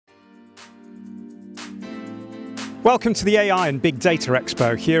Welcome to the AI and Big Data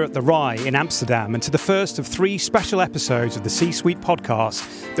Expo here at the RAI in Amsterdam, and to the first of 3 special episodes of the C-Suite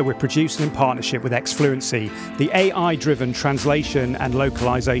podcast that we're producing in partnership with Exfluency, the AI-driven translation and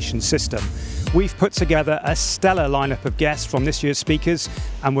localization system. We've put together a stellar lineup of guests from this year's speakers,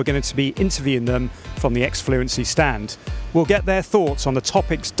 and we're going to be interviewing them from the Exfluency stand. We'll get their thoughts on the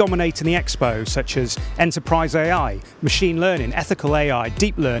topics dominating the expo, such as enterprise AI, machine learning, ethical AI,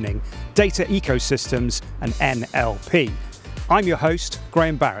 deep learning, data ecosystems, and NLP. I'm your host,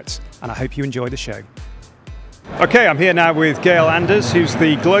 Graham Barrett, and I hope you enjoy the show. Okay, I'm here now with Gayle Anders, who's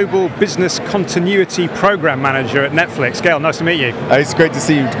the Global Business Continuity Program Manager at Netflix. Gayle, nice to meet you. It's great to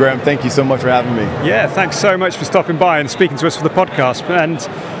see you, Graham. Thank you so much for having me. Yeah, thanks so much for stopping by and speaking to us for the podcast.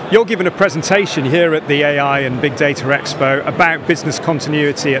 And you're giving a presentation here at the AI and Big Data Expo about business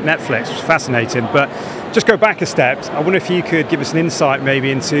continuity at Netflix, which is fascinating. But just go back a step. I wonder if you could give us an insight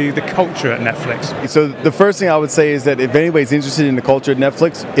maybe into the culture at Netflix. So the first thing I would say is that if anybody's interested in the culture at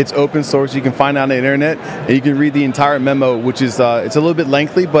Netflix, it's open source. You can find it on the internet, and you can read the entire memo, which is it's a little bit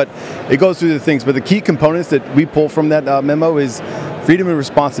lengthy, but it goes through the things. But the key components that we pull from that memo is freedom and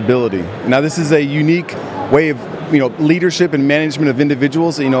responsibility. Now, this is a unique way of leadership and management of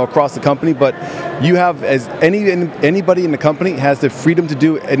individuals, across the company, but you have, as anybody in the company has the freedom to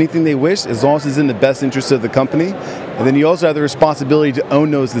do anything they wish as long as it's in the best interest of the company. And then you also have the responsibility to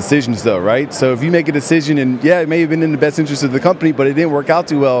own those decisions though, right? So if you make a decision and it may have been in the best interest of the company, but it didn't work out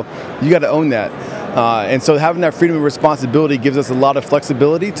too well, you got to own that. And so having that freedom and responsibility gives us a lot of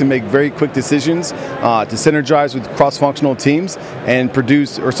flexibility to make very quick decisions, to synergize with cross-functional teams and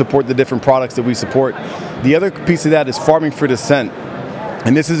produce or support the different products that we support. The other piece of that is farming for dissent.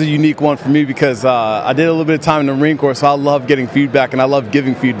 And this is a unique one for me because I did a little bit of time in the Marine Corps, so I love getting feedback and I love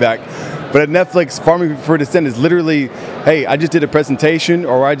giving feedback. But at Netflix, farming for dissent is literally, hey, I just did a presentation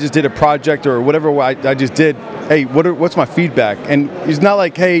or I just did a project or whatever I just did. Hey, what's my feedback? And it's not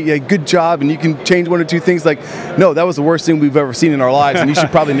like, hey, good job, and you can change 1 or 2 things. Like, no, that was the worst thing we've ever seen in our lives, and you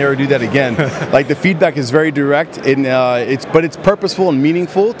should probably never do that again. Like, the feedback is very direct, and it's purposeful and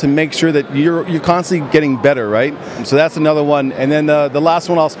meaningful to make sure that you're constantly getting better, right? So that's another one. And then the last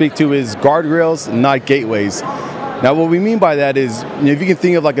one I'll speak to is guardrails, not gateways. Now, what we mean by that is, if you can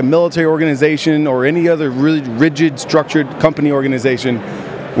think of like a military organization or any other really rigid, structured company organization,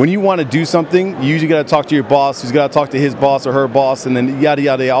 when you want to do something, you usually got to talk to your boss, who's got to talk to his boss or her boss, and then yada,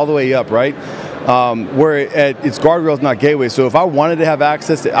 yada, all the way up, right? Where it's guardrails, not gateways. So if I wanted to have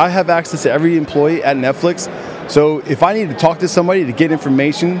access I have access to every employee at Netflix. So if I need to talk to somebody to get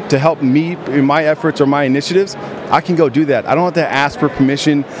information to help me in my efforts or my initiatives, I can go do that. I don't have to ask for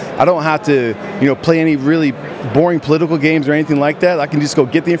permission. I don't have to, play any really boring political games or anything like that. I can just go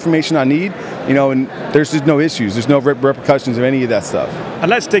get the information I need, and there's just no issues. There's no repercussions of any of that stuff. And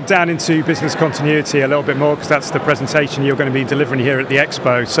let's dig down into business continuity a little bit more, because that's the presentation you're going to be delivering here at the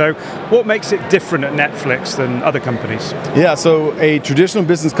Expo. So what makes it different at Netflix than other companies? Yeah, so a traditional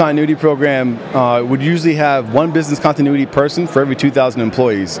business continuity program would usually have one business continuity person for every 2,000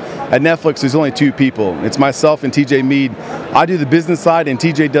 employees. At Netflix, there's only 2 people. It's myself and TJ Mead. I do the business side, and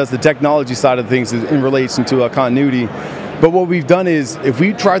TJ does the technology side of things in relation to continuity. But what we've done is, if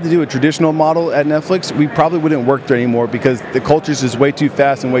we tried to do a traditional model at Netflix, we probably wouldn't work there anymore because the culture is just way too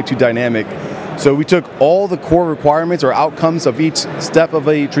fast and way too dynamic. So we took all the core requirements or outcomes of each step of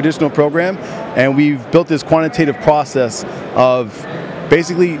a traditional program, and we've built this quantitative process of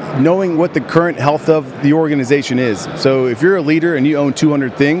basically knowing what the current health of the organization is. So if you're a leader and you own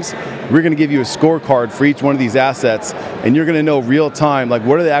 200 things, we're going to give you a scorecard for each one of these assets, and you're going to know real time, like,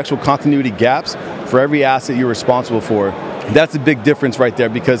 what are the actual continuity gaps for every asset you're responsible for. That's a big difference right there,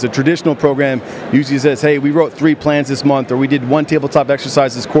 because a traditional program usually says, hey, we wrote 3 plans this month, or we did 1 tabletop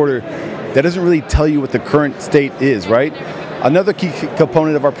exercise this quarter. That doesn't really tell you what the current state is, right? Another key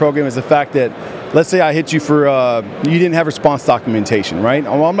component of our program is the fact that, let's say I hit you for, you didn't have response documentation, right?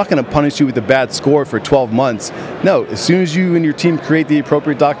 Well, I'm not going to punish you with a bad score for 12 months. No, as soon as you and your team create the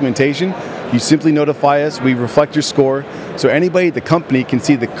appropriate documentation, you simply notify us, we reflect your score, so anybody at the company can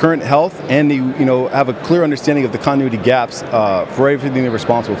see the current health and have a clear understanding of the continuity gaps for everything they're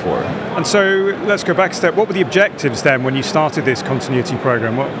responsible for. And so let's go back a step. What were the objectives then when you started this continuity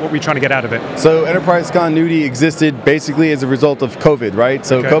program? What were you trying to get out of it? So enterprise continuity existed basically as a result of COVID, right?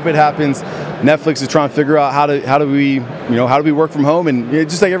 So COVID happens. Netflix is trying to figure out how do we work from home, and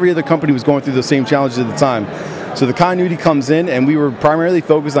just like every other company was going through those same challenges at the time. So the continuity comes in, and we were primarily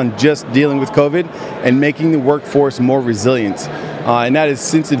focused on just dealing with COVID and making the workforce more resilient. And that has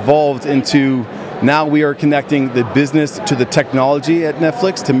since evolved into, now we are connecting the business to the technology at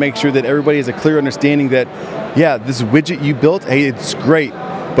Netflix to make sure that everybody has a clear understanding that, yeah, this widget you built, hey, it's great.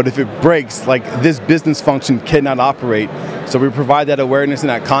 but if it breaks, like this business function cannot operate. So we provide that awareness and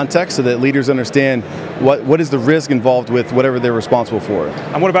that context so that leaders understand what is the risk involved with whatever they're responsible for.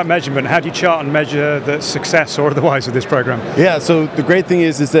 And what about measurement? How do you chart and measure the success or otherwise of this program? Yeah, so the great thing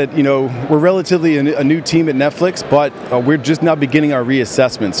is that, you know, we're relatively a new team at Netflix, but we're just now beginning our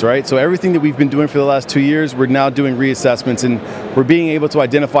reassessments, right? So everything that we've been doing for the last 2 years, we're now doing reassessments, and we're being able to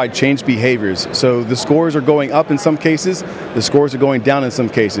identify changed behaviors. So the scores are going up in some cases, the scores are going down in some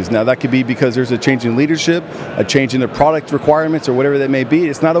cases. Now that could be because there's a change in leadership, a change in the product requirements, or whatever that may be.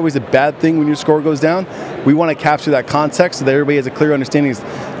 It's not always a bad thing when your score goes down. We want to capture that context so that everybody has a clear understanding. It's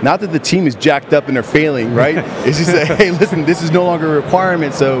not that the team is jacked up and they're failing, right? It's just that, hey, listen, this is no longer a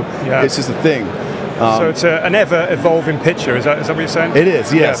requirement, so it's just a thing. So it's an ever-evolving picture, is that what you're saying? It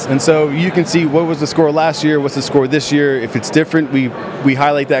is, yes. Yeah. And so you can see what was the score last year, what's the score this year. If it's different, we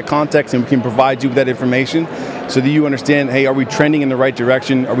highlight that context and we can provide you with that information so that you understand, hey, are we trending in the right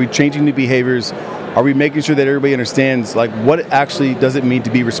direction? Are we changing the behaviors? Are we making sure that everybody understands like what actually does it mean to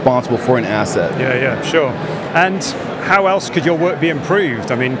be responsible for an asset? Yeah, sure. And how else could your work be improved?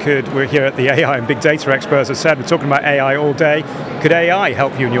 I mean, we're here at the AI and Big Data Expo, as I said, we're talking about AI all day. Could AI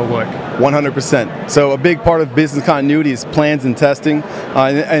help you in your work? 100%. So a big part of business continuity is plans and testing,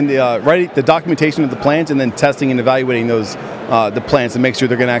 writing the documentation of the plans and then testing and evaluating those the plans to make sure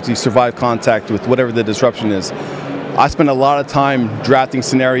they're going to actually survive contact with whatever the disruption is. I spend a lot of time drafting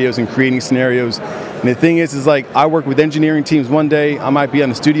scenarios and creating scenarios. And the thing is like I work with engineering teams one day, I might be on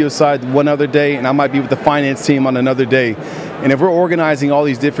the studio side one other day, and I might be with the finance team on another day. And if we're organizing all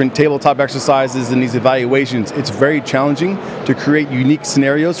these different tabletop exercises and these evaluations, it's very challenging to create unique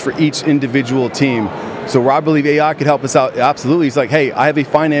scenarios for each individual team. So where I believe AI could help us out, absolutely. It's like, hey, I have a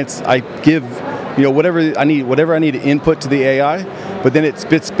finance, I give whatever I need to input to the AI, but then it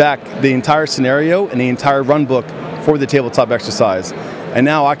spits back the entire scenario and the entire run book for the tabletop exercise. And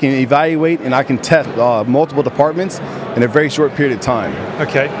now I can evaluate and I can test multiple departments in a very short period of time.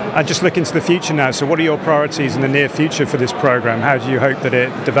 Okay, and just look into the future now. So what are your priorities in the near future for this program? How do you hope that it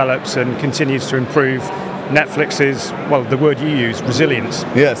develops and continues to improve Netflix's, well, the word you use, resilience?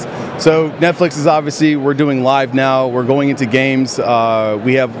 Yes. So Netflix is obviously, we're doing live now. We're going into games.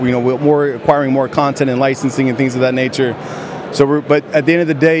 We have, we're acquiring more content and licensing and things of that nature. But at the end of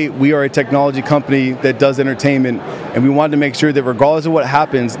the day, we are a technology company that does entertainment, and we wanted to make sure that regardless of what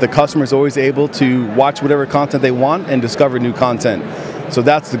happens, the customer is always able to watch whatever content they want and discover new content. So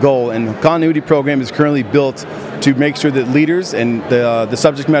that's the goal, and the continuity program is currently built to make sure that leaders and the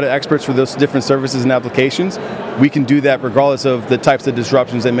subject matter experts for those different services and applications, we can do that regardless of the types of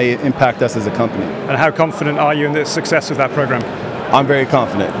disruptions that may impact us as a company. And how confident are you in the success of that program? I'm very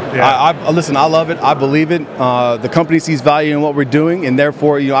confident. Yeah. Listen, I love it. I believe it. The company sees value in what we're doing, and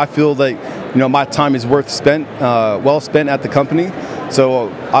therefore, I feel that, my time is well spent at the company. So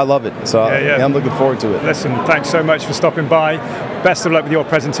I love it. So I'm looking forward to it. Listen, thanks so much for stopping by. Best of luck with your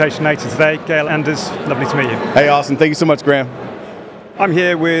presentation later today. Gayle Anders, lovely to meet you. Hey, awesome. Thank you so much, Graham. I'm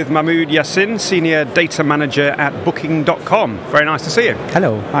here with Mahmoud Yassin, Senior Data Manager at Booking.com. Very nice to see you.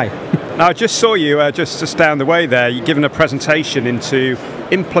 Hello, hi. Now, I just saw you just down the way there. You're giving a presentation into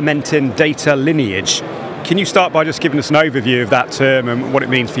implementing data lineage. Can you start by just giving us an overview of that term and what it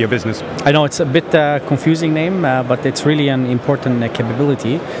means for your business? I know it's a bit confusing name, but it's really an important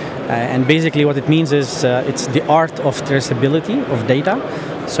capability. And basically what it means is it's the art of traceability of data.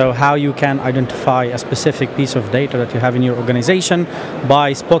 So how you can identify a specific piece of data that you have in your organization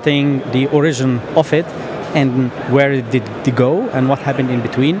by spotting the origin of it and where it did go and what happened in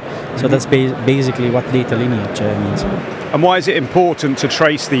between. So that's basically what data lineage means. And why is it important to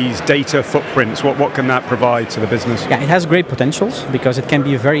trace these data footprints? What can that provide to the business? Yeah, it has great potentials because it can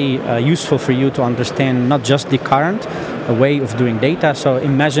be very useful for you to understand not just the current way of doing data. So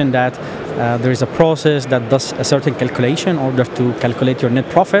imagine that there is a process that does a certain calculation in order to calculate your net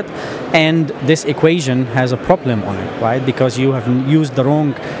profit, and this equation has a problem on it, right? Because you have used the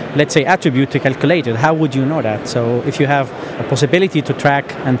wrong, let's say, attribute to calculate it. How would you know that? So if you have a possibility to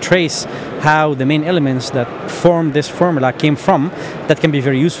track and trace how the main elements that form this formula came from, that can be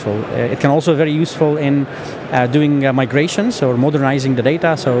very useful. It can also be very useful in doing migrations or modernizing the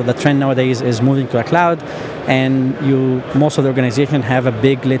data. So the trend nowadays is moving to a cloud, and most of the organization have a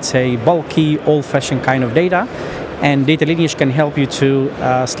big, let's say, bulky, old-fashioned kind of data. And data lineage can help you to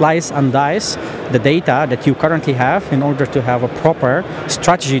slice and dice the data that you currently have in order to have a proper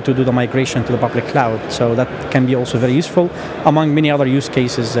strategy to do the migration to the public cloud. So that can be also very useful among many other use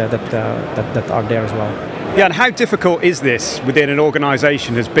cases that are there as well. Yeah, and how difficult is this within an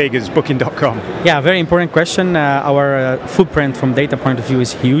organization as big as Booking.com? Yeah, very important question. Our footprint from data point of view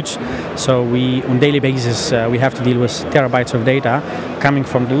is huge. So we, on daily basis, we have to deal with terabytes of data coming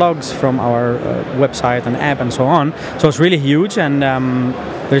from the logs, from our website and app and so on. So it's really huge, and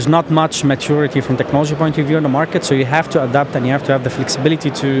there's not much maturity from technology point of view in the market. So you have to adapt, and you have to have the flexibility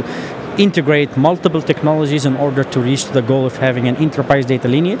to integrate multiple technologies in order to reach the goal of having an enterprise data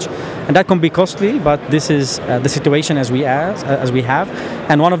lineage, and that can be costly, but this is the situation as we have.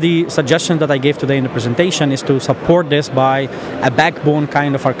 And one of the suggestions that I gave today in the presentation is to support this by a backbone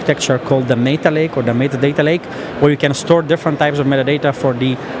kind of architecture called the meta lake or the metadata lake, where you can store different types of metadata for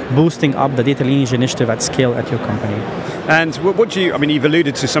the boosting up the data lineage initiative at scale at your company. And what do you, I mean, you've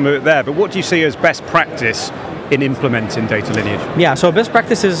alluded to some of it there, but what do you see as best practice in implementing data lineage? Yeah, so best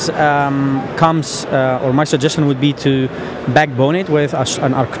practices or my suggestion would be to backbone it with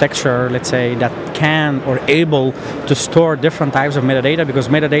an architecture, let's say, that can or able to store different types of metadata, because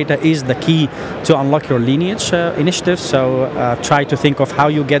metadata is the key to unlock your lineage initiatives. So try to think of how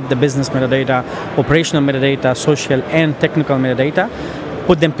you get the business metadata, operational metadata, social and technical metadata,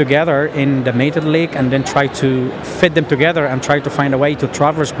 put them together in the meta lake, and then try to fit them together and try to find a way to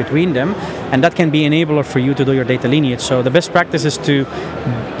traverse between them, and that can be an enabler for you to do your data lineage. So the best practice is to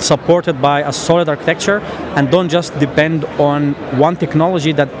support it by a solid architecture, and don't just depend on one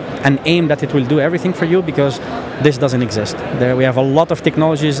technology and aim that it will do everything for you, because this doesn't exist. We have a lot of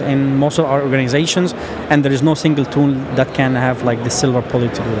technologies in most of our organizations, and there is no single tool that can have like the silver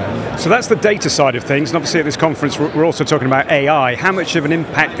bullet to do that. So that's the data side of things, and obviously at this conference we're also talking about AI. How much of an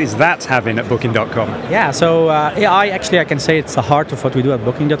impact is that having at Booking.com? Yeah, so AI, actually I can say it's the heart of what we do at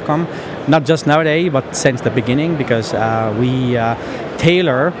Booking.com, not just nowadays, but since the beginning, because we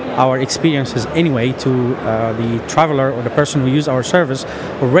tailor our experiences anyway to the traveler or the person who uses our service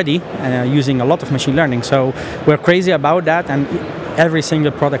already, using a lot of machine learning. So we're crazy about that, and every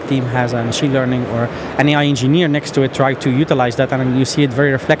single product team has a machine learning or an AI engineer next to it, try to utilize that, and you see it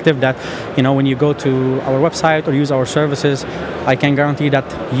very reflective that, you know, when you go to our website or use our services, I can guarantee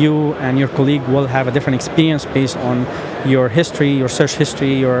that you and your colleague will have a different experience based on your history, your search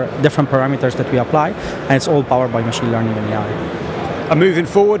history, your different parameters that we apply, and it's all powered by machine learning and AI. And moving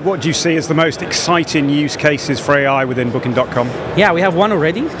forward, what do you see as the most exciting use cases for AI within Booking.com? Yeah, we have one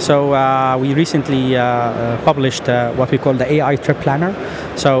already. So we recently published what we call the AI trip planner.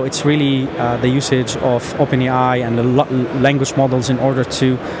 So it's really the usage of OpenAI and the language models in order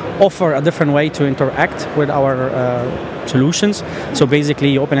to offer a different way to interact with our solutions. So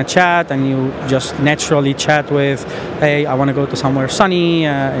basically you open a chat and you just naturally chat with, hey, I want to go to somewhere sunny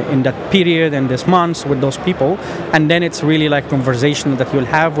in that period and this month with those people, and then it's really like conversation that you'll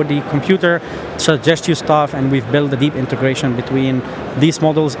have with the computer, suggest you stuff, and we've built a deep integration between these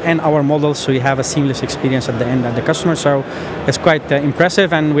models and our models, so you have a seamless experience at the end at the customer. So it's quite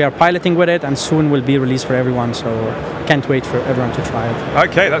impressive, and we are piloting with it, and soon will be released for everyone, so can't wait for everyone to try it.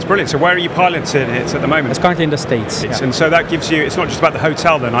 Okay, that's brilliant. So where are you piloting it at the moment? It's currently in the States. Yeah. And so that gives you, it's not just about the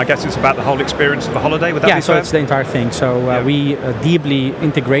hotel then, I guess it's about the whole experience of the holiday, would that be so fair? It's the entire thing. So we deeply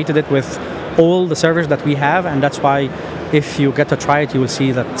integrated it with all the servers that we have, and that's why if you get to try it, you will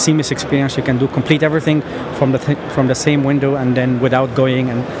see that seamless experience. You can do complete everything from the same window, and then without going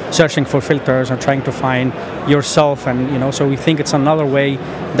and searching for filters or trying to find yourself. And so we think it's another way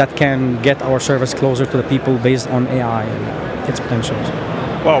that can get our service closer to the people based on AI and its potentials.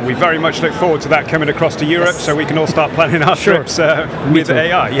 Well, we very much look forward to that coming across to Europe, so we can all start planning our trips with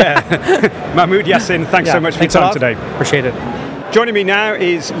AI. Yeah. Mahmoud Yassin, thanks so much for your time today. Appreciate it. Joining me now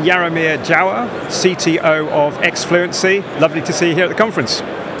is Jaromir Dzialo, CTO of Exfluency. Lovely to see you here at the conference.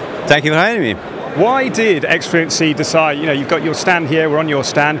 Thank you for having me. Why did Exfluency decide, you've got your stand here, we're on your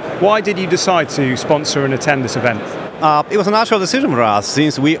stand, why did you decide to sponsor and attend this event? It was a natural decision for us,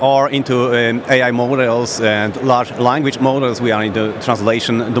 since we are into AI models and large language models, we are in the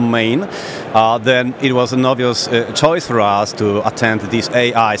translation domain. Then it was an obvious choice for us to attend this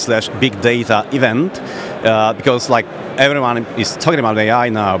AI/big data event, because like everyone is talking about AI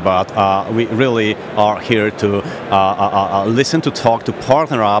now, but we really are here to listen, to talk, to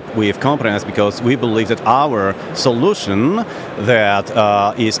partner up with companies, because we believe that our solution that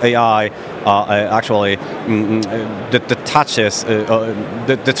is AI actually that touches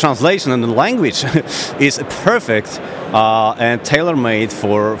the translation and the language is perfect and tailor-made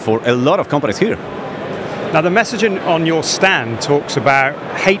for a lot of companies here. Now, the messaging on your stand talks about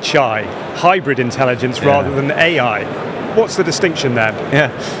HI, hybrid intelligence, rather than AI. What's the distinction there?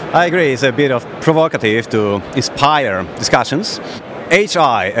 Yeah, I agree. It's a bit of provocative to inspire discussions.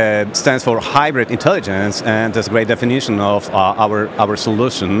 HI stands for hybrid intelligence, and there's a great definition of our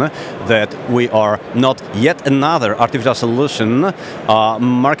solution that we are not yet another artificial solution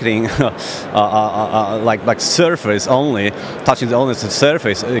marketing like surface only, touching only the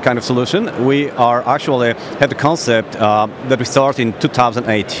surface kind of solution. We are actually have the concept that we started in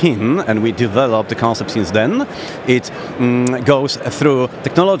 2018, and we developed the concept since then. It goes through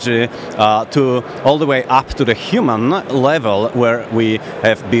technology to all the way up to the human level, where we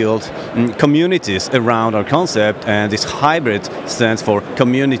have built communities around our concept, and this hybrid stands for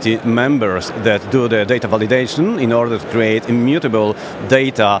community members that do the data validation in order to create immutable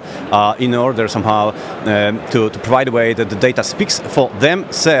data, in order somehow to provide a way that the data speaks for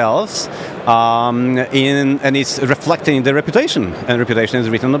themselves, and it's reflecting the reputation, and reputation is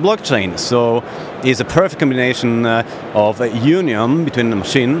written on the blockchain. So it's a perfect combination of a union between a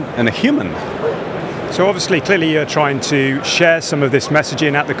machine and a human. So obviously, clearly you're trying to share some of this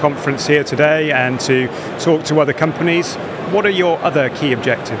messaging at the conference here today and to talk to other companies. What are your other key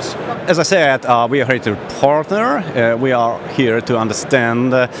objectives? As I said, we are here to partner. We are here to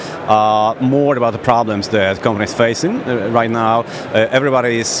understand more about the problems that companies are facing right now.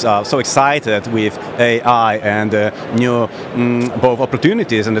 Everybody is so excited with AI and new both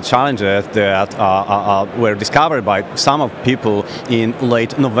opportunities and the challenges that were discovered by some of people in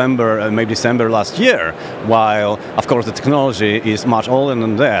late November, maybe December last year, while of course the technology is much older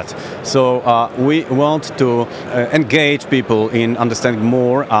than that. So we want to engage people in understanding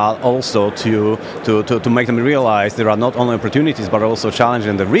more, also to make them realize there are not only opportunities but also challenges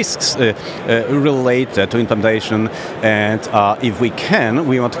and the risks related to implementation. And if we can,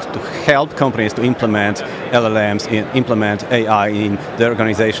 we want to help companies to implement LLMs, implement AI in their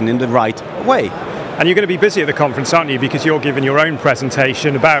organization in the right way. And you're going to be busy at the conference, aren't you? Because you're giving your own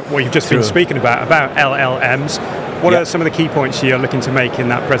presentation about what you've just been speaking about LLMs. What are some of the key points you're looking to make in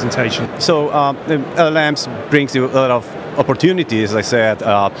that presentation? So LLMs brings you a lot of opportunities. As I said,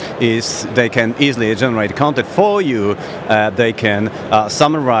 is they can easily generate content for you. They can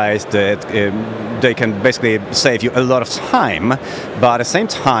summarize that. They can basically save you a lot of time. But at the same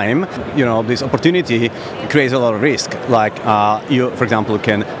time, this opportunity creates a lot of risk. Like you, for example,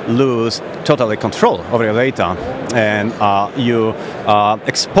 can lose totally control over your data, and you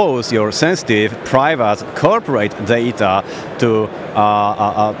expose your sensitive, private, corporate data to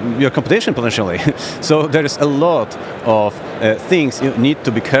your competition potentially. So there is a lot of things you need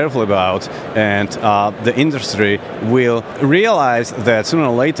to be careful about, and the industry will realize that sooner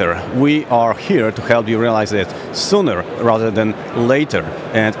or later. We are here to help you realize it sooner rather than later.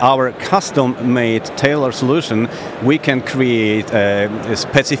 And our custom-made tailored solution, we can create a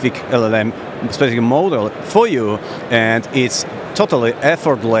specific LLM, specific model for you, and it's totally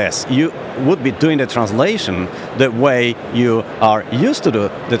effortless. You would be doing the translation the way you are used to do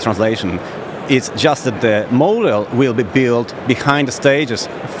the translation. It's just that the model will be built behind the stages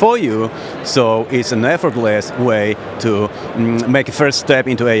for you, so it's an effortless way to make a first step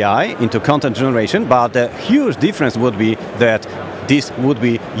into AI, into content generation, but the huge difference would be that this would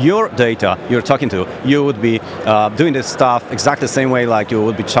be your data you're talking to. You would be doing this stuff exactly the same way like you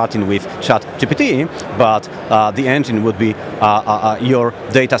would be chatting with ChatGPT, but the engine would be your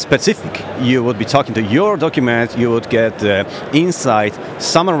data specific. You would be talking to your document, you would get insight,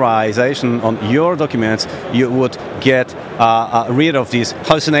 summarization on your documents, you would get rid of this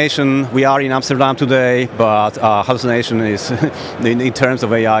hallucination. We are in Amsterdam today, but hallucination is, in terms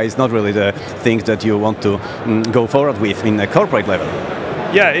of AI, is not really the thing that you want to go forward with in a corporate level.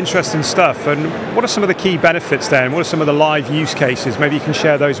 Yeah, interesting stuff. And what are some of the key benefits then? What are some of the live use cases? Maybe you can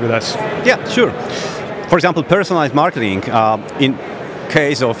share those with us. Yeah, sure. For example, personalized marketing. In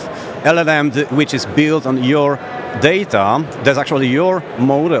case of LLM, which is built on your data, that's actually your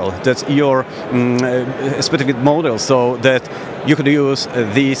model, that's your specific model, so that you could use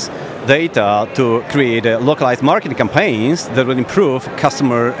these data to create localized marketing campaigns that will improve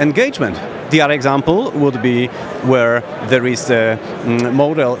customer engagement. The other example would be where there is a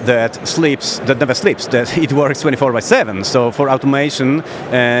model that never sleeps, that it works 24/7. So for automation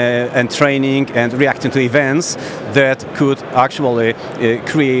and training and reacting to events, that could actually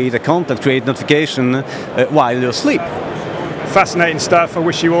create a content, create notification while you sleep. Fascinating stuff. I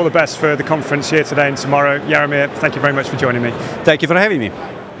wish you all the best for the conference here today and tomorrow. Jaromir, thank you very much for joining me. Thank you for having me.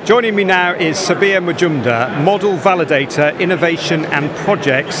 Joining me now is Sabiha Majumder, Model Validator Innovation and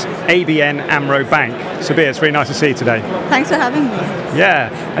Projects, ABN AMRO Bank. Sabiha, it's really nice to see you today. Thanks for having me. Yeah,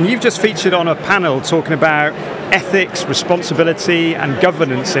 and you've just featured on a panel talking about ethics, responsibility and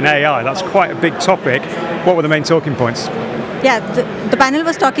governance in AI. That's quite a big topic. What were the main talking points? Yeah, the panel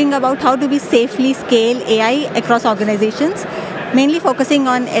was talking about how do we safely scale AI across organizations. mainly focusing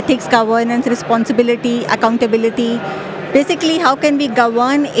on ethics, governance, responsibility, accountability. Basically, how can we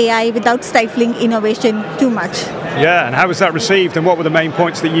govern AI without stifling innovation too much? Yeah, and how was that received, and what were the main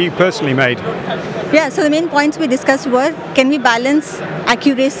points that you personally made? Yeah, so the main points we discussed were, can we balance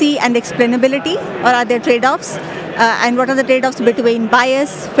accuracy and explainability, or are there trade-offs? And what are the trade-offs between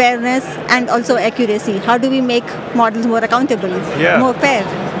bias, fairness, and also accuracy? How do we make models more accountable, more fair?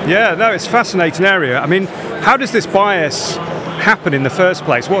 Yeah, no, it's a fascinating area. I mean, how does this bias happen in the first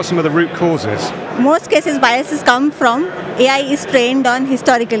place? What are some of the root causes? Most cases, biases come from AI is trained on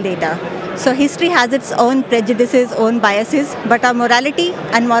historical data. So history has its own prejudices, own biases, but our morality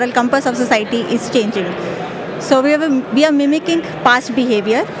and moral compass of society is changing. So we are mimicking past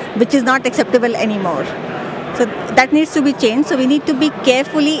behavior, which is not acceptable anymore. So that needs to be changed. So we need to be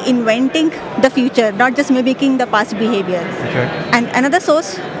carefully inventing the future, not just mimicking the past behavior. Okay. And another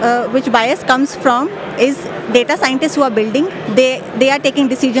source which bias comes from is data scientists who are building. They are taking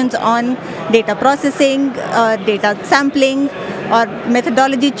decisions on data processing, data sampling, or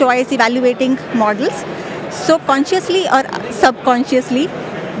methodology choice, evaluating models. So consciously or subconsciously,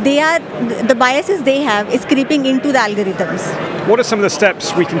 the biases they have is creeping into the algorithms. What are some of the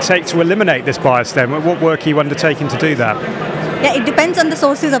steps we can take to eliminate this bias then? What work are you undertaking to do that? Yeah, it depends on the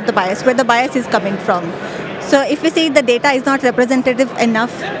sources of the bias, where the bias is coming from. So if we see the data is not representative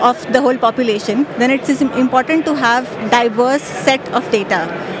enough of the whole population, then it is important to have diverse set of data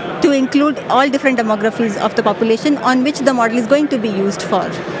to include all different demographics of the population on which the model is going to be used for,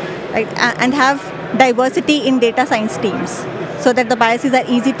 right? And have diversity in data science teams, so that the biases are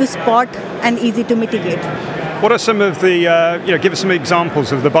easy to spot and easy to mitigate. What are some of the, give us some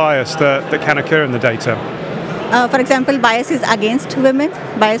examples of the bias that can occur in the data? For example, biases against women,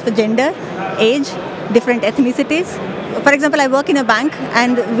 bias for gender, age, different ethnicities. For example, I work in a bank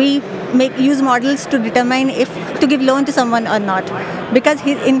and we use models to determine if to give loan to someone or not. Because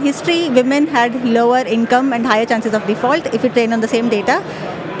in history, women had lower income and higher chances of default if we train on the same data.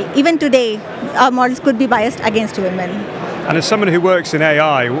 Even today, our models could be biased against women. And as someone who works in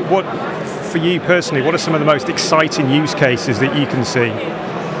AI, for you personally, what are some of the most exciting use cases that you can see?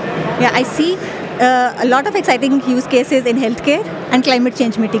 Yeah, I see a lot of exciting use cases in healthcare and climate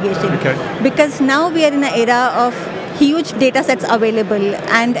change mitigation. Okay. Because now we are in an era of huge data sets available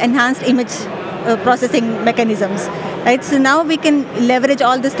and enhanced image processing mechanisms. Right? So now we can leverage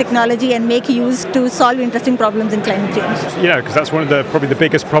all this technology and make use to solve interesting problems in climate change. Yeah, because that's probably the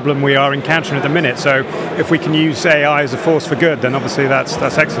biggest problem we are encountering at the minute. So if we can use AI as a force for good, then obviously that's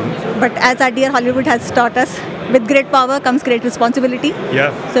excellent. But as our dear Hollywood has taught us, with great power comes great responsibility.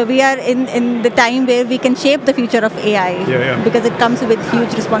 Yeah. So we are in the time where we can shape the future of AI, because it comes with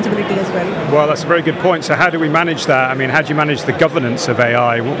huge responsibility as well. Well, that's a very good point. So how do we manage that? I mean, how do you manage the governance of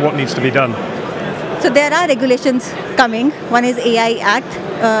AI? What needs to be done? So there are regulations coming. One is AI Act,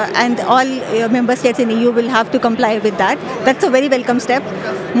 and all member states in EU will have to comply with that. That's a very welcome step.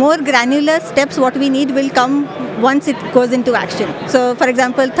 More granular steps, what we need, will come once it goes into action. So, for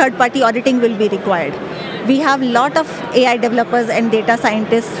example, third-party auditing will be required. We have a lot of AI developers and data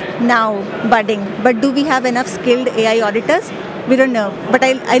scientists now budding, but do we have enough skilled AI auditors? We don't know, but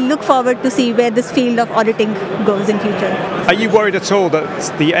I look forward to see where this field of auditing goes in future. Are you worried at all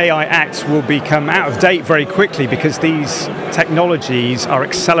that the AI Act will become out of date very quickly because these technologies are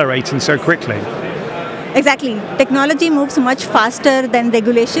accelerating so quickly? Exactly. Technology moves much faster than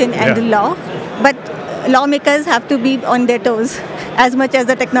regulation and law, but lawmakers have to be on their toes as much as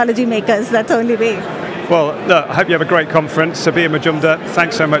the technology makers. That's the only way. Well, look, I hope you have a great conference. Sabiha Majumder,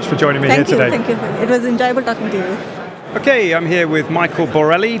 thanks so much for joining me here today. Thank you. It was enjoyable talking to you. Okay, I'm here with Michael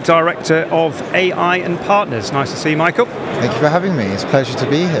Borrelli, Director of AI and Partners. Nice to see you, Michael. Thank you for having me. It's a pleasure to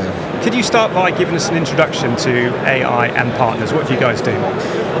be here. Could you start by giving us an introduction to AI and Partners? What do you guys do?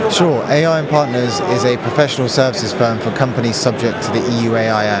 Sure. AI and Partners is a professional services firm for companies subject to the EU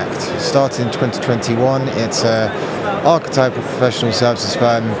AI Act. Started in 2021, it's an archetypal professional services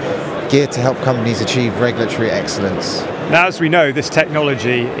firm geared to help companies achieve regulatory excellence. Now, as we know, this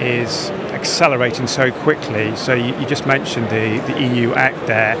technology is accelerating so quickly. So you just mentioned the EU Act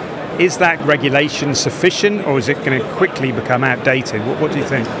there. Is that regulation sufficient, or is it going to quickly become outdated? What do you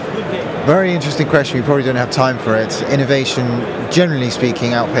think? Very interesting question. We probably don't have time for it. Innovation, generally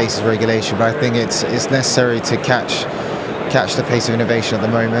speaking, outpaces regulation, but I think it's necessary to catch the pace of innovation at the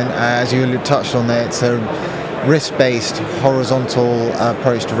moment. As you touched on there, it's a risk-based horizontal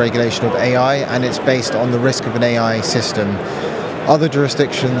approach to regulation of AI, and it's based on the risk of an AI system. Other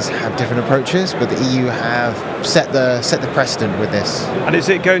jurisdictions have different approaches, but the EU have set the precedent with this. And is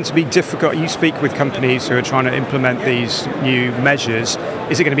it going to be difficult? You speak with companies who are trying to implement these new measures.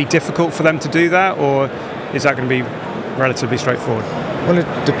 Is it going to be difficult for them to do that, or is that going to be relatively straightforward? Well,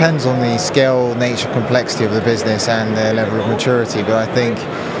 it depends on the scale, nature, complexity of the business and their level of maturity, but I think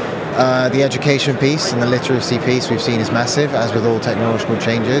the education piece and the literacy piece we've seen is massive, as with all technological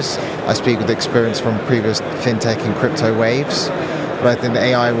changes. I speak with experience from previous fintech and crypto waves, but I think the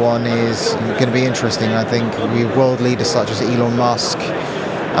AI one is going to be interesting. I think we have world leaders such as Elon Musk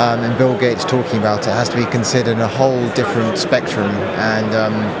and Bill Gates talking about it. It has to be considered in a whole different spectrum,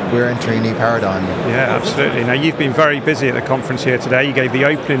 and we're entering a new paradigm. Yeah, absolutely. Now, you've been very busy at the conference here today. You gave the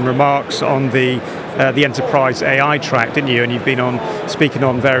opening remarks on the enterprise AI track, didn't you? And you've been speaking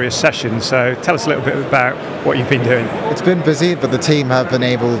on various sessions. So tell us a little bit about what you've been doing. It's been busy, but the team have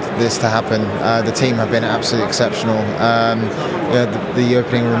enabled this to happen. The team have been absolutely exceptional. The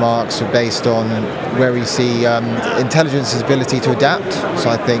opening remarks were based on where we see intelligence's ability to adapt. So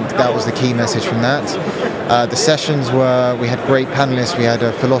I think that was the key message from that. The sessions we had great panelists. We had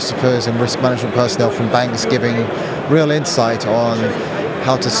philosophers and risk management personnel from banks giving real insight on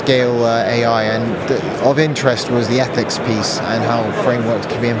how to scale AI, and of interest was the ethics piece and how frameworks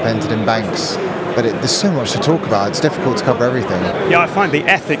can be implemented in banks. But there's so much to talk about, it's difficult to cover everything. Yeah, I find the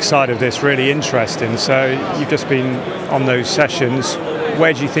ethics side of this really interesting. So you've just been on those sessions.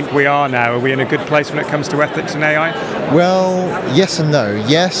 Where do you think we are now? Are we in a good place when it comes to ethics and AI? Well, yes and no.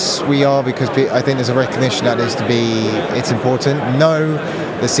 Yes, we are, because I think there's a recognition that it's important. No,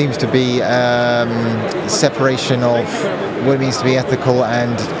 there seems to be separation of what it means to be ethical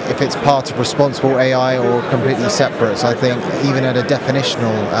and if it's part of responsible AI or completely separate. So I think even at a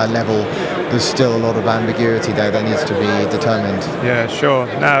definitional level, there's still a lot of ambiguity there that needs to be determined. Yeah, sure.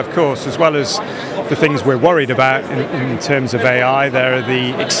 Now, of course, as well as the things we're worried about in terms of AI, there are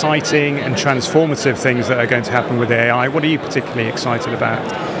the exciting and transformative things that are going to happen with AI. What are you particularly excited about?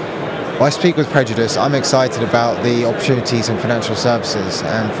 Well, I speak with prejudice. I'm excited about the opportunities in financial services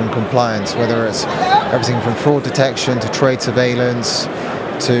and from compliance, whether it's everything from fraud detection to trade surveillance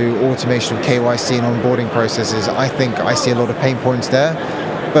to automation of KYC and onboarding processes. I think I see a lot of pain points there,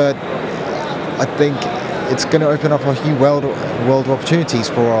 but I think it's going to open up a huge world of opportunities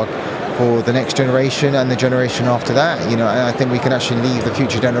for the next generation and the generation after that. And I think we can actually leave the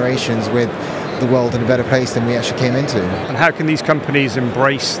future generations with the world in a better place than we actually came into. And how can these companies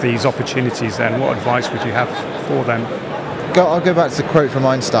embrace these opportunities then? What advice would you have for them? I'll go back to the quote from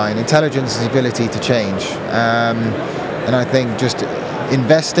Einstein: intelligence is the ability to change. And I think just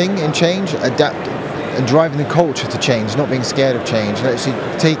investing in change, adapt, and driving the culture to change, not being scared of change, and actually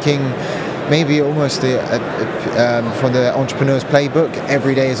taking maybe almost from the entrepreneur's playbook,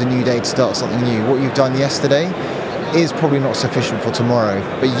 every day is a new day to start something new. What you've done yesterday is probably not sufficient for tomorrow,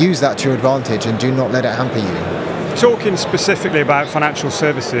 but use that to your advantage and do not let it hamper you. Talking specifically about financial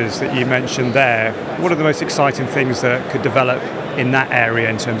services that you mentioned there, what are the most exciting things that could develop in that area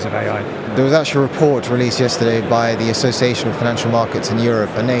in terms of AI? There was actually a report released yesterday by the Association of Financial Markets in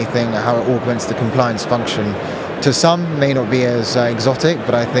Europe, and they think how it augments the compliance function. To some, may not be as exotic,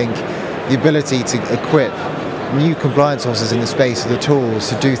 but I think the ability to equip new compliance officers in the space with the tools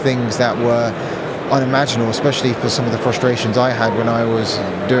to do things that were unimaginable, especially for some of the frustrations I had when I was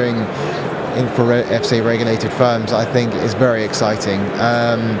doing for FCA regulated firms, I think is very exciting.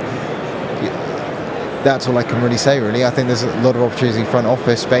 That's all I can really say, really. I think there's a lot of opportunity in front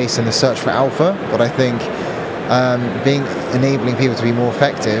office space and the search for alpha, but I think enabling people to be more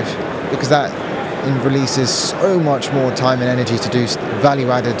effective, because that releases so much more time and energy to do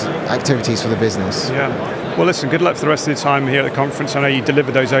value-added activities for the business. Yeah. Well, listen, good luck for the rest of the time here at the conference. I know you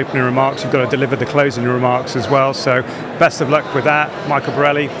delivered those opening remarks. You've got to deliver the closing remarks as well. So best of luck with that. Michael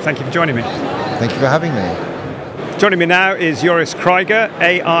Borrelli, thank you for joining me. Thank you for having me. Joining me now is Joris Krijger,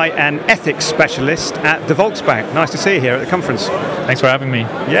 AI and ethics specialist at the Volksbank. Nice to see you here at the conference. Thanks for having me.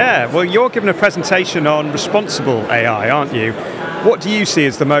 Yeah, well, you're giving a presentation on responsible AI, aren't you? What do you see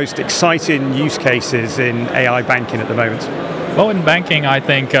as the most exciting use cases in AI banking at the moment? Well, in banking, I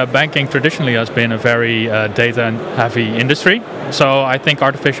think banking traditionally has been a very data-heavy industry. So I think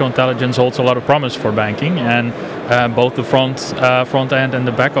artificial intelligence holds a lot of promise for banking, and both the front end and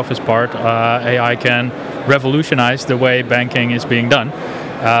the back office part, AI can revolutionize the way banking is being done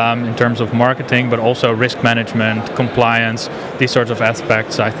in terms of marketing, but also risk management, compliance, these sorts of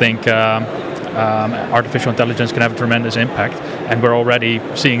aspects. I think artificial intelligence can have a tremendous impact, and we're already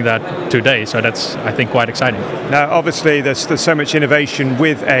seeing that today, so that's, I think, quite exciting. Now, obviously, there's so much innovation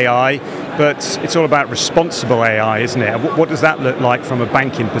with AI, but it's all about responsible AI, isn't it? What does that look like from a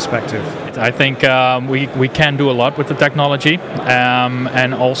banking perspective? I think we can do a lot with the technology,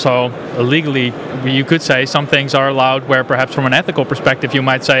 and also legally, you could say some things are allowed where perhaps from an ethical perspective you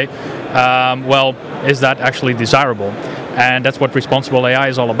might say, well, is that actually desirable? And that's what responsible AI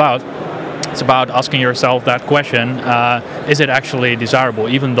is all about. It's about asking yourself that question, is it actually desirable,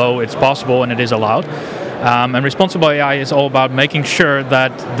 even though it's possible and it is allowed? And responsible AI is all about making sure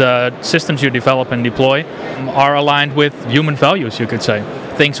that the systems you develop and deploy are aligned with human values, you could say.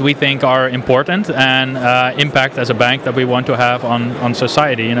 Things we think are important and impact as a bank that we want to have on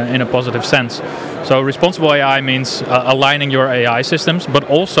society in a positive sense. So responsible AI means aligning your AI systems, but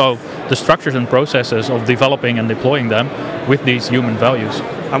also the structures and processes of developing and deploying them with these human values.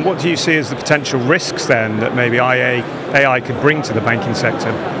 And what do you see as the potential risks then that maybe AI could bring to the banking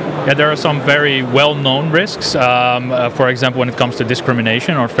sector? Yeah, there are some very well-known risks. For example, when it comes to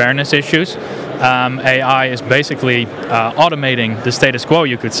discrimination or fairness issues, AI is basically automating the status quo,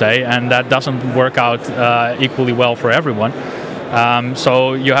 you could say, and that doesn't work out equally well for everyone.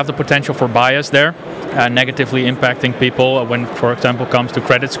 So you have the potential for bias there, negatively impacting people when, for example, comes to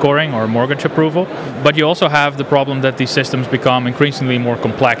credit scoring or mortgage approval. But you also have the problem that these systems become increasingly more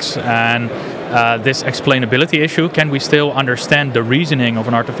complex, and this explainability issue, can we still understand the reasoning of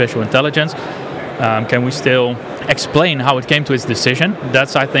an artificial intelligence? Can we still explain how it came to its decision?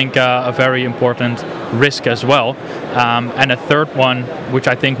 That's, I think, a very important risk as well. And a third one, which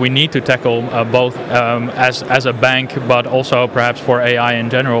I think we need to tackle both as a bank, but also perhaps for AI in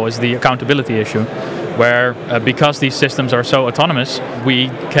general, is the accountability issue, where because these systems are so autonomous, we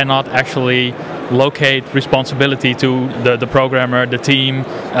cannot actually locate responsibility to the programmer, the team,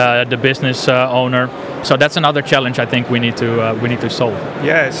 the business owner. So that's another challenge I think we need to solve.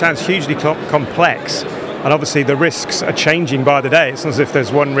 Yeah, it sounds hugely complex, and obviously the risks are changing by the day. It's not as if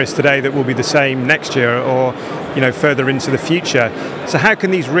there's one risk today that will be the same next year or further into the future. So how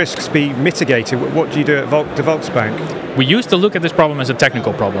can these risks be mitigated? What do you do at the Volksbank? We used to look at this problem as a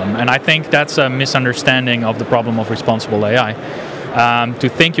technical problem, and I think that's a misunderstanding of the problem of responsible AI. To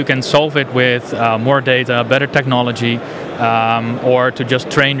think you can solve it with more data, better technology, or to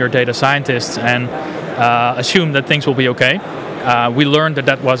just train your data scientists and assume that things will be okay. We learned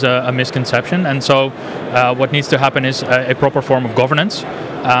that was a misconception, and so what needs to happen is a proper form of governance.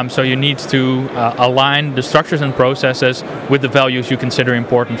 So you need to align the structures and processes with the values you consider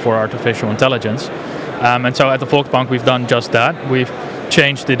important for artificial intelligence. And so at the Volksbank we've done just that. We've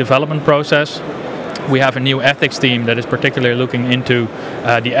changed the development process. We have a new ethics team that is particularly looking into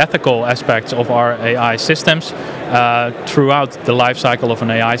the ethical aspects of our AI systems throughout the life cycle of an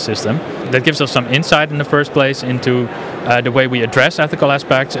AI system. That gives us some insight in the first place into the way we address ethical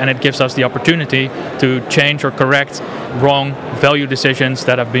aspects, and it gives us the opportunity to change or correct wrong value decisions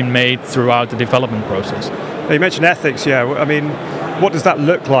that have been made throughout the development process. You mentioned ethics, yeah. I mean, what does that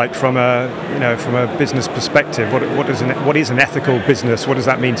look like from a business perspective? What is an ethical business? What does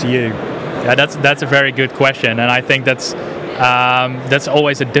that mean to you? Yeah, that's a very good question, and I think that's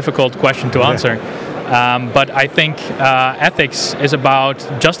always a difficult question to answer. But I think ethics is about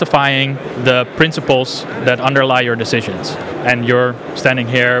justifying the principles that underlie your decisions. And you're standing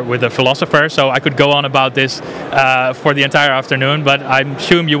here with a philosopher, so I could go on about this for the entire afternoon, but I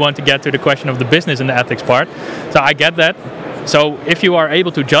assume you want to get to the question of the business and the ethics part. So I get that. So if you are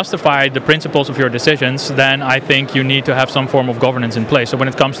able to justify the principles of your decisions, then I think you need to have some form of governance in place. So when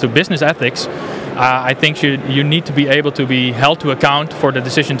it comes to business ethics, I think you need to be able to be held to account for the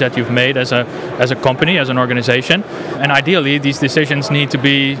decisions that you've made as a company, as an organization. And ideally, these decisions need to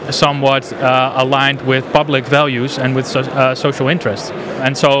be somewhat aligned with public values and with social interests.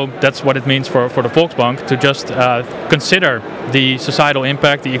 And so that's what it means for the Volksbank to just consider the societal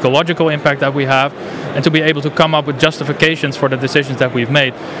impact, the ecological impact that we have, and to be able to come up with justifications for the decisions that we've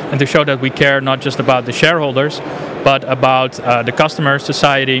made, and to show that we care not just about the shareholders, but about the customers,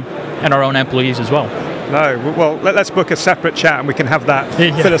 society, and our own employees as well. No, well, let's book a separate chat and we can have that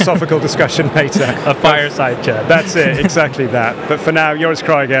philosophical discussion later. A fireside chat. That's it, exactly that. But for now, Joris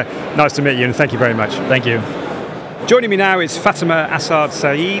Krijger, nice to meet you and thank you very much. Thank you. Joining me now is Fatima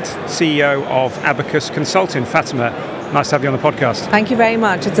Asad-Said, CEO of Abacus Consulting. Fatima, nice to have you on the podcast. Thank you very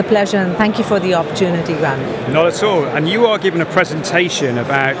much. It's a pleasure, and thank you for the opportunity, Graham. Not at all. And you are giving a presentation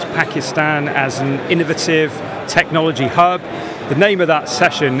about Pakistan as an innovative technology hub. The name of that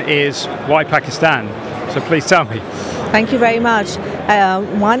session is Why Pakistan? So please tell me. Thank you very much.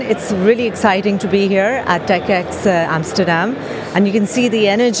 One, it's really exciting to be here at TechX Amsterdam, and you can see the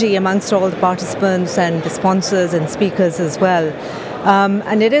energy amongst all the participants and the sponsors and speakers as well.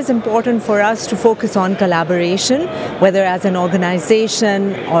 And it is important for us to focus on collaboration, whether as an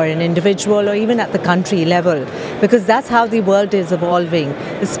organization or an individual or even at the country level, because that's how the world is evolving,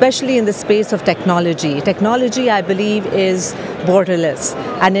 especially in the space of technology. Technology, I believe, is borderless,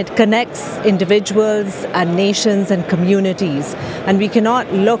 and it connects individuals and nations and communities, and we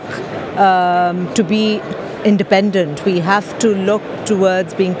cannot look to be independent. We have to look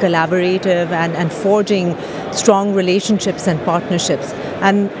towards being collaborative and forging strong relationships and partnerships.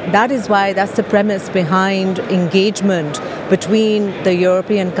 And that is why that's the premise behind engagement between the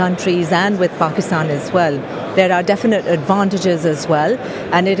European countries and with Pakistan as well. There are definite advantages as well,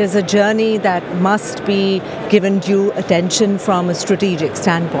 and it is a journey that must be given due attention from a strategic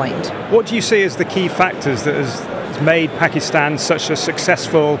standpoint. What do you see as the key factors that has made Pakistan such a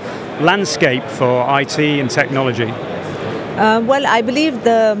successful landscape for IT and technology? Well, I believe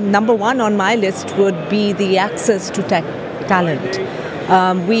the number one on my list would be the access to tech talent.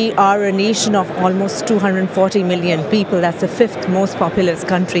 We are a nation of almost 240 million people. That's the fifth most populous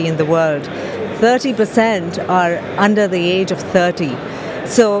country in the world. 30% are under the age of 30.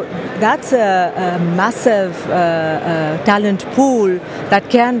 So that's a massive talent pool that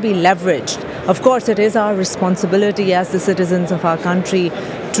can be leveraged. Of course, it is our responsibility as the citizens of our country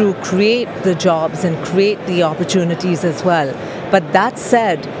to create the jobs and create the opportunities as well. But that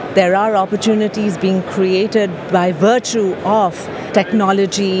said, there are opportunities being created by virtue of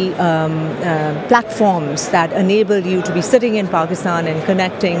technology platforms that enable you to be sitting in Pakistan and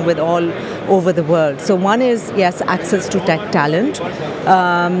connecting with all over the world. So one is, yes, access to tech talent.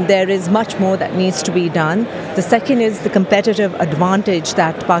 There is much more that needs to be done. The second is the competitive advantage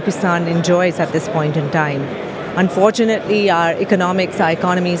that Pakistan enjoys at this point in time. Unfortunately, our economy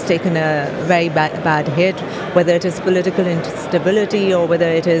has taken a very bad hit, whether it is political instability or whether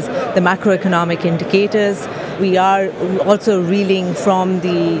it is the macroeconomic indicators. We are also reeling from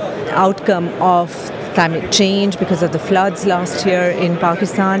the outcome of climate change because of the floods last year in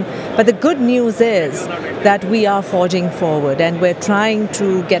Pakistan. But the good news is that we are forging forward and we're trying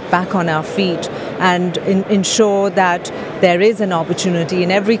to get back on our feet and ensure that there is an opportunity. In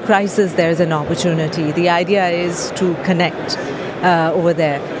every crisis, there is an opportunity. The idea is to connect over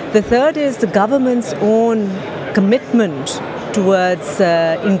there. The third is the government's own commitment towards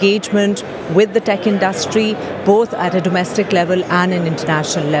engagement with the tech industry, both at a domestic level and an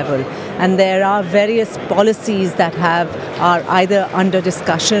international level. And there are various policies that are either under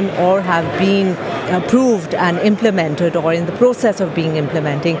discussion or have been approved and implemented or in the process of being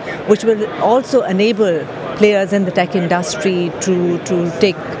implementing, which will also enable players in the tech industry to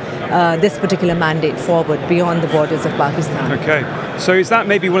take this particular mandate forward beyond the borders of Pakistan. Okay, so is that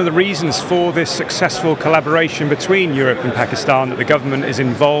maybe one of the reasons for this successful collaboration between Europe and Pakistan, that the government is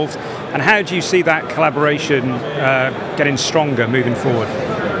involved? And how do you see that collaboration getting stronger moving forward?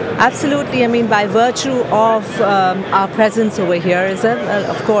 Absolutely. I mean, by virtue of our presence over here,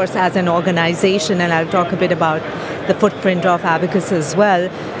 of course, as an organization, and I'll talk a bit about the footprint of Abacus as well,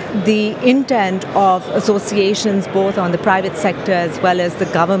 the intent of associations both on the private sector as well as the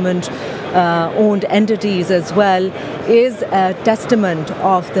government-owned entities as well is a testament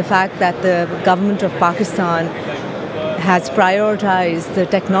of the fact that the government of Pakistan has prioritized the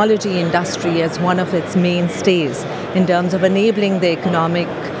technology industry as one of its mainstays in terms of enabling the economic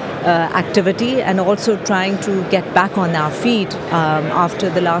activity and also trying to get back on our feet after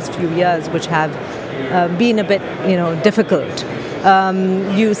the last few years, which have been a bit, difficult.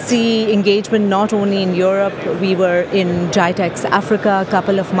 You see engagement not only in Europe. We were in GITEX Africa a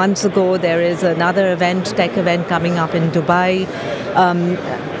couple of months ago. There is another tech event coming up in Dubai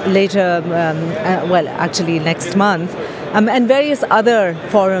later, actually next month. And various other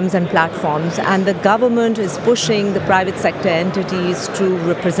forums and platforms. And the government is pushing the private sector entities to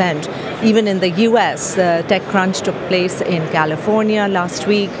represent. Even in the US, TechCrunch took place in California last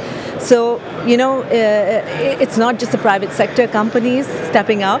week. So, it's not just the private sector companies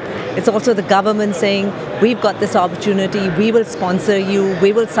stepping up. It's also the government saying, we've got this opportunity, we will sponsor you,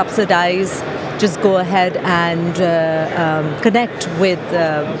 we will subsidize. Just go ahead and connect with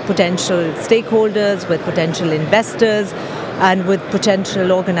potential stakeholders, with potential investors, and with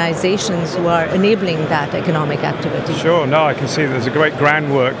potential organizations who are enabling that economic activity. Sure, no, I can see there's a great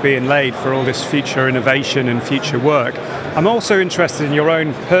groundwork being laid for all this future innovation and future work. I'm also interested in your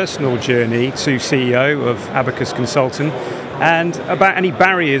own personal journey to CEO of Abacus Consulting, and about any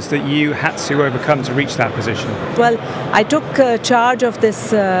barriers that you had to overcome to reach that position. Well, I took charge of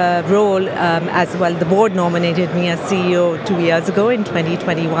this role as well. The board nominated me as CEO 2 years ago in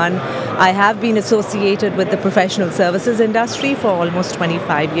 2021. I have been associated with the professional services industry for almost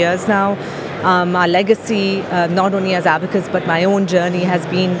 25 years now. Our legacy, not only as Abacus, but my own journey has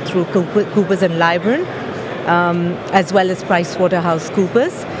been through Coopers and Lybrand, as well as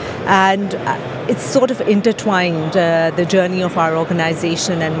PricewaterhouseCoopers. And it's sort of intertwined, the journey of our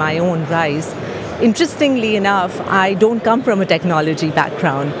organization and my own rise. Interestingly enough, I don't come from a technology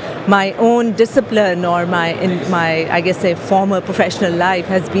background. my own discipline or I guess, former professional life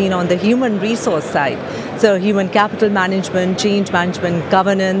has been on the human resource side. So human capital management, change management,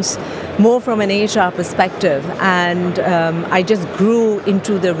 governance, more from an HR perspective. And I just grew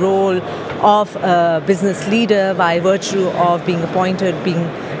into the role of a business leader by virtue of being appointed, being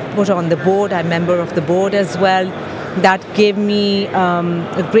put on the board. I'm a member of the board as well. That gave me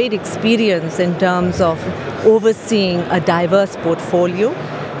a great experience in terms of overseeing a diverse portfolio.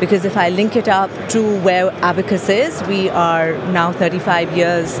 Because if I link it up to where Abacus is, we are now 35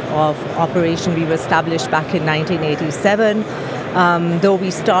 years of operation. We were established back in 1987. Though we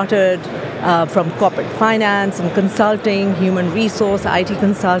started from corporate finance and consulting, human resource, IT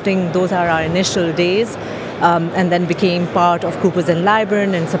consulting, those are our initial days. And then became part of Coopers &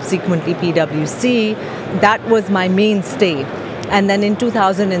 Lybrand and subsequently PwC. That was my mainstay. And then in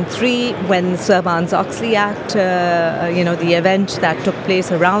 2003, when Sarbanes-Oxley Act, the event that took place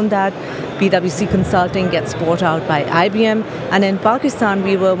around that, PwC Consulting gets bought out by IBM. And in Pakistan,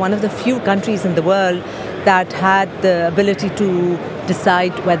 we were one of the few countries in the world that had the ability to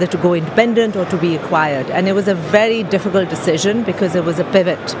decide whether to go independent or to be acquired. And it was a very difficult decision because it was a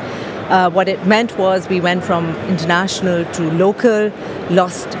pivot. What it meant was we went from international to local,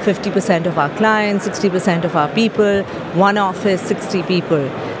 lost 50% of our clients, 60% of our people, one office, 60 people.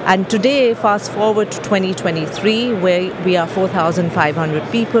 And today, fast forward to 2023, where we are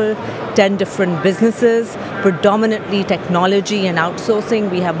 4,500 people, 10 different businesses, predominantly technology and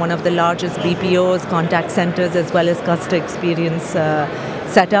outsourcing. We have one of the largest BPOs, contact centers, as well as customer experience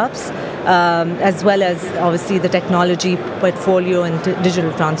setups. As well as obviously the technology portfolio and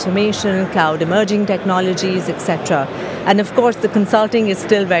digital transformation, cloud emerging technologies, etc. And of course, the consulting is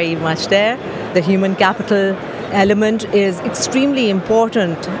still very much there. The human capital element is extremely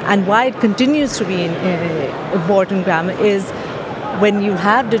important, and why it continues to be important, Graham, is when you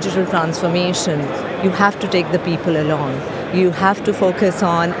have digital transformation, you have to take the people along. You have to focus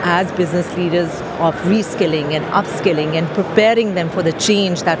on, as business leaders, of reskilling and upskilling and preparing them for the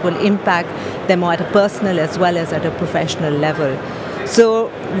change that will impact them at a personal as well as at a professional level. So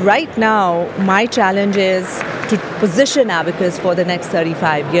right now, my challenge is to position Abacus for the next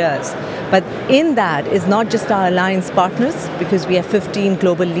 35 years. But in that is not just our alliance partners, because we have 15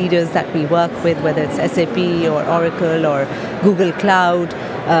 global leaders that we work with, whether it's SAP or Oracle or Google Cloud,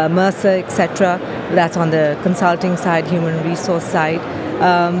 Mercer, etc. That's on the consulting side, human resource side.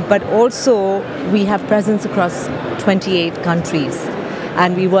 But also we have presence across 28 countries.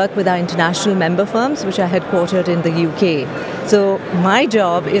 And we work with our international member firms, which are headquartered in the UK. So my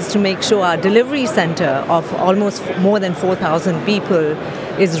job is to make sure our delivery center of almost more than 4,000 people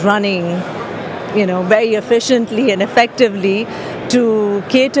is running, very efficiently and effectively to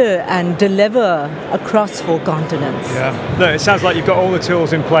cater and deliver across 4 continents. Yeah, no, it sounds like you've got all the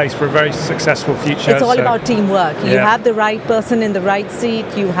tools in place for a very successful future. It's all about teamwork. You have the right person in the right seat,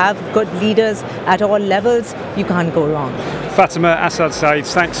 you have good leaders at all levels, you can't go wrong. Fatima Asad-Said,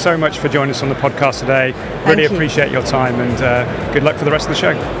 thanks so much for joining us on the podcast today. Really appreciate your time, and good luck for the rest of the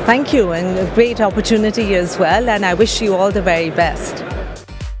show. Thank you, and a great opportunity as well, and I wish you all the very best.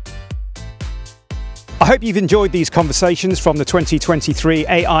 I hope you've enjoyed these conversations from the 2023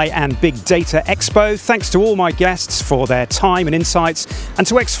 AI and Big Data Expo. Thanks to all my guests for their time and insights, and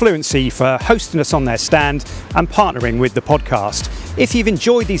to Exfluency for hosting us on their stand and partnering with the podcast. If you've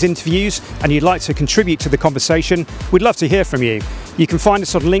enjoyed these interviews and you'd like to contribute to the conversation, we'd love to hear from you. You can find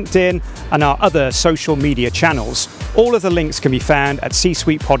us on LinkedIn and our other social media channels. All of the links can be found at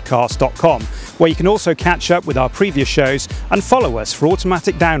csuitepodcast.com, where you can also catch up with our previous shows and follow us for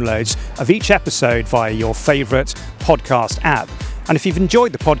automatic downloads of each episode via your favourite podcast app. And if you've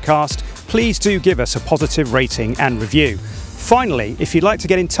enjoyed the podcast, please do give us a positive rating and review. Finally, if you'd like to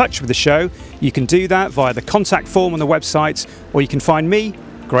get in touch with the show, you can do that via the contact form on the website, or you can find me,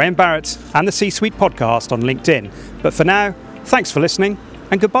 Graham Barrett, and the C-Suite Podcast on LinkedIn. But for now, thanks for listening,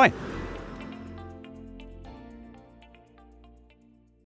 and goodbye.